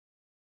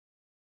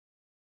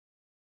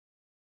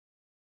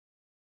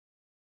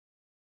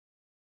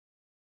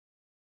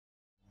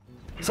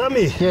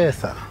Sammy.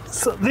 Yes, sir.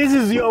 So this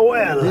is your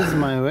well. This is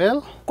my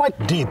well.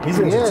 Quite deep,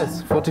 isn't it?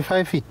 Yes,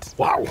 45 feet.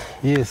 Wow.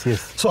 Yes,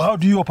 yes. So how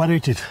do you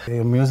operate it?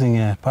 I'm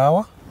using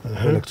power,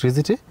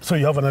 electricity. So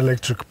you have an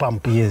electric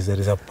pump. Yes, there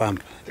is a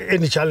pump.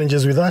 Any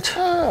challenges with that?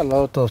 A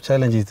lot of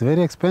challenges. It's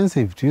very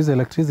expensive to use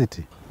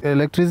electricity.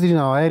 Electricity in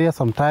our area,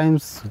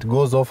 sometimes it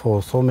goes off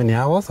for so many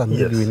hours, and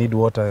Yes. we need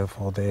water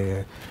for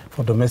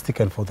domestic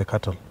and for the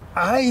cattle.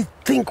 I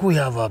think we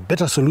have a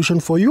better solution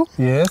for you.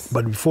 Yes.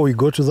 But before we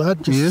go to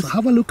that, just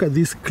have a look at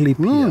this clip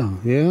here.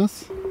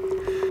 Yes.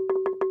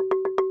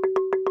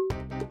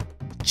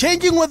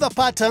 Changing weather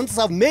patterns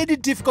have made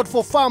it difficult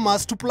for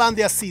farmers to plan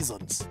their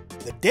seasons.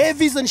 The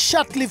Davies and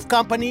Shutcliffe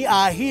Company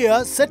are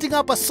here setting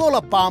up a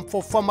solar pump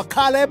for farmer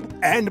Caleb,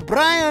 and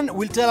Brian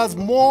will tell us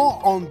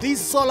more on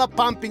this solar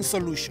pumping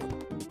solution.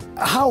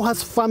 How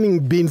has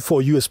farming been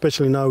for you,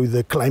 especially now with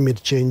the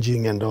climate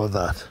changing and all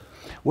that?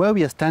 Where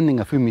we are standing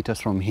a few meters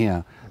from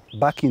here,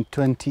 back in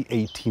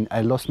 2018,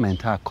 I lost my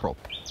entire crop.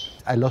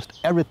 I lost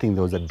everything.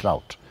 There was a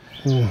drought.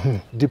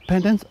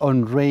 Dependence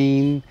on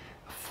rain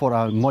for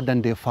a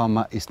modern day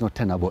farmer is not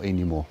tenable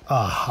anymore.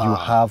 You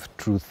have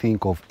to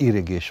think of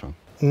irrigation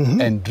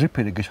and drip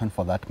irrigation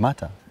for that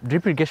matter.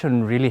 Drip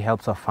irrigation really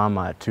helps a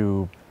farmer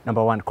to,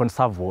 number one,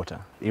 conserve water.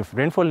 If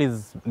rainfall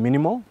is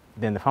minimal,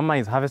 then the farmer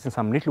is harvesting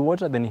some little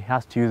water, then he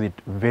has to use it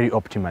very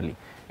optimally.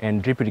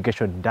 And drip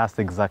irrigation does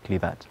exactly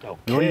that.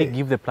 You only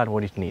give the plant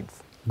what it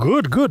needs.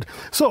 Good, good.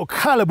 So,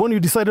 Caleb, when you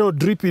decided on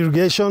drip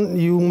irrigation,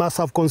 you must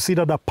have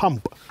considered a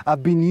pump.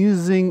 I've been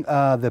using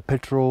the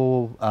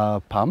petrol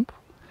pump.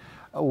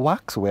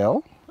 Works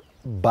well,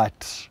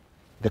 but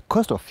the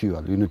cost of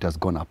fuel unit has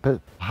gone up. I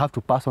have to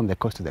pass on the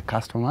cost to the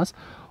customers,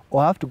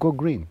 or I have to go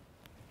green.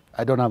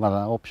 I don't have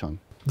another option.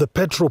 The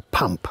petrol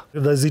pump,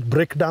 does it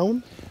break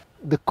down?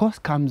 The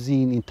cost comes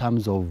in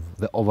terms of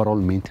the overall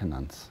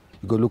maintenance.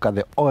 You go look at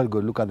the oil, go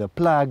look at the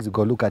plugs, you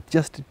go look at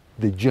just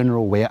the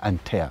general wear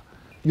and tear.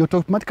 You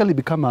automatically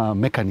become a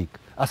mechanic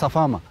as a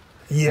farmer.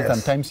 Yes. And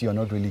sometimes you're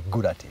not really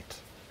good at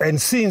it.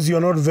 And since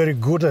you're not very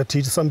good at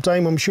it,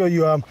 sometimes I'm sure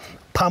your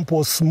pump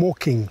was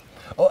smoking.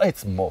 Oh, it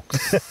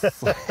smokes.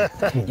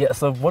 Yeah,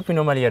 so what we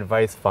normally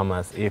advise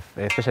farmers,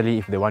 especially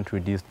if they want to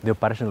reduce the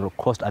operational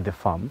cost at the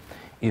farm,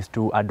 is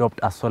to adopt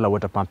a solar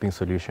water pumping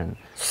solution.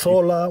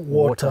 Solar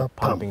water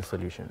pumping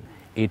solution.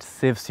 It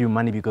saves you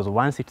money because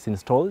once it's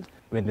installed,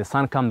 when the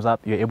sun comes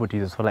up, you're able to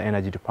use solar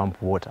energy to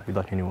pump water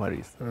without any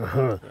worries.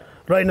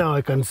 Right now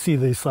I can see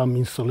there's some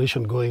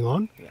installation going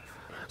on. Yes.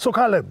 So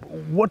Caleb,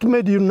 what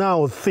made you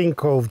now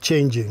think of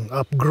changing,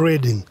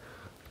 upgrading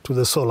to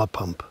the solar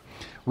pump?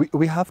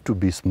 We have to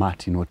be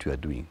smart in what we are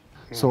doing.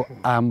 So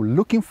I'm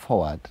looking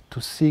forward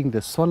to seeing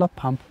the solar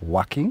pump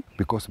working,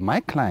 because my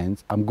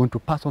clients, I'm going to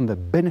pass on the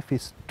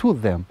benefits to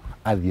them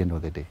at the end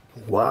of the day.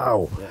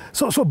 Wow. Yeah.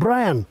 So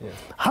Brian,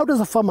 how does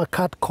a farmer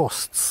cut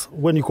costs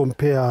when you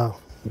compare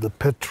the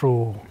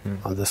petrol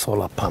and the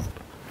solar pump?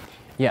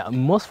 Yeah,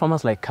 most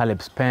farmers like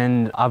Caleb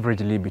spend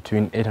averagely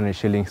between 800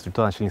 shillings to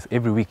 1,000 shillings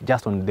every week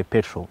just on the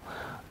petrol.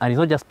 And it's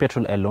not just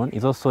petrol alone,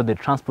 it's also the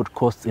transport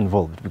costs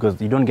involved,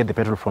 because you don't get the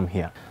petrol from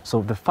here.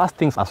 So the first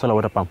things a solar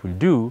water pump will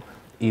do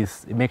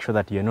is make sure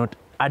that you're not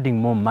adding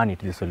more money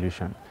to the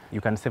solution. You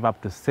can save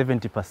up to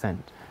 70%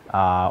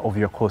 of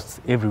your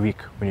costs every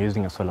week when you're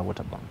using a solar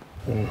water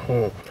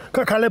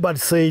pump. Caleb had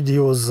said he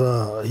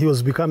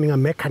was becoming a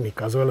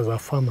mechanic as well as a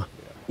farmer.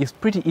 It's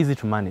pretty easy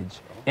to manage,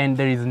 and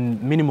there is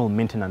minimal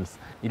maintenance.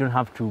 You don't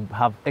have to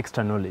have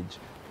extra knowledge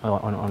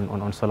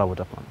on solar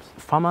water pumps.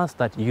 Farmers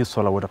that use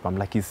solar water pump,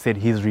 like he said,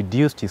 he's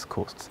reduced his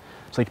costs.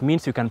 So it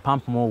means you can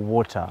pump more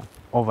water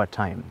over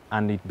time,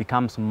 and it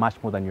becomes much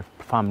more than your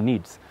farm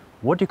needs.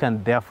 What you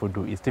can therefore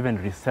do is even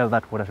resell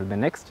that water to the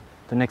next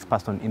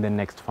person in the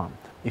next farm.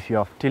 If you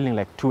are tilling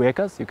like 2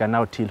 acres, you can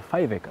now till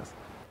 5 acres.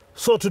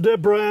 So today,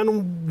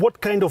 Brian,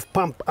 what kind of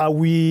pump are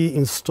we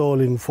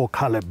installing for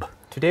Caleb?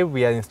 Today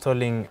we are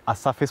installing a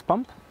surface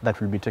pump that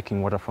will be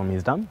taking water from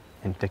his dam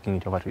and taking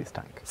it over to his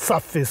tank.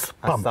 Surface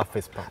pump? A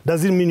surface pump.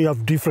 Does it mean you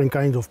have different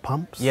kinds of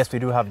pumps? Yes, we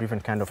do have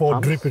different kinds of pumps.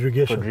 For drip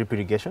irrigation? For drip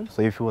irrigation.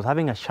 So if he was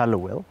having a shallow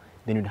well,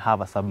 then you'd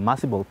have a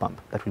submersible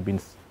pump that will be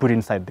put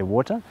inside the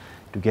water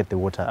to get the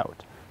water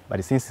out.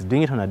 But since he's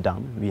doing it on a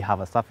dam, we have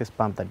a surface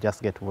pump that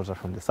just gets water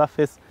from the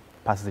surface,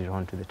 passes it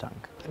on to the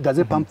tank. Does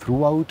it pump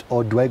throughout,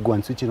 or do I go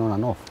and switch it on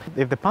and off?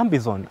 If the pump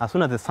is on, as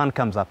soon as the sun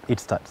comes up, it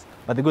starts.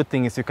 But the good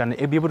thing is you can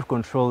be able to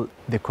control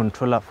the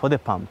controller for the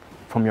pump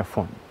from your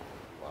phone.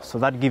 So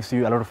that gives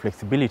you a lot of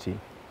flexibility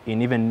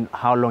in even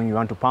how long you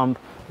want to pump.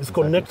 It's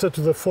connected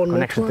to the phone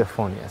network? Connected to the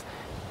phone, yes.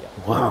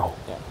 Wow.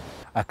 Yeah.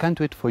 I can't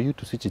wait for you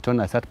to switch it on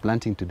and start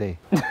planting today.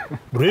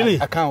 Really?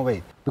 I can't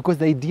wait. Because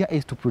the idea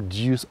is to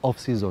produce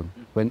off-season.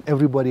 When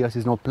everybody else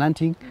is not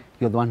planting,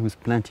 you're the one who's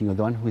planting, you're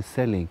the one who is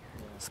selling.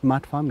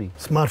 Smart farming.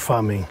 Smart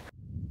farming.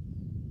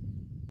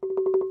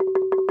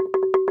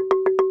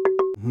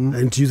 And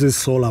it uses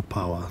solar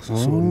power, so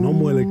no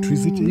more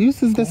electricity. It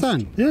uses the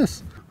sun.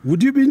 Yes.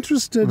 Would you be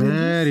interested in this?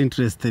 Very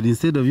interested,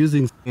 instead of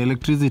using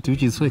electricity,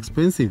 which is so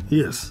expensive.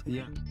 Yes.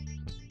 Yeah.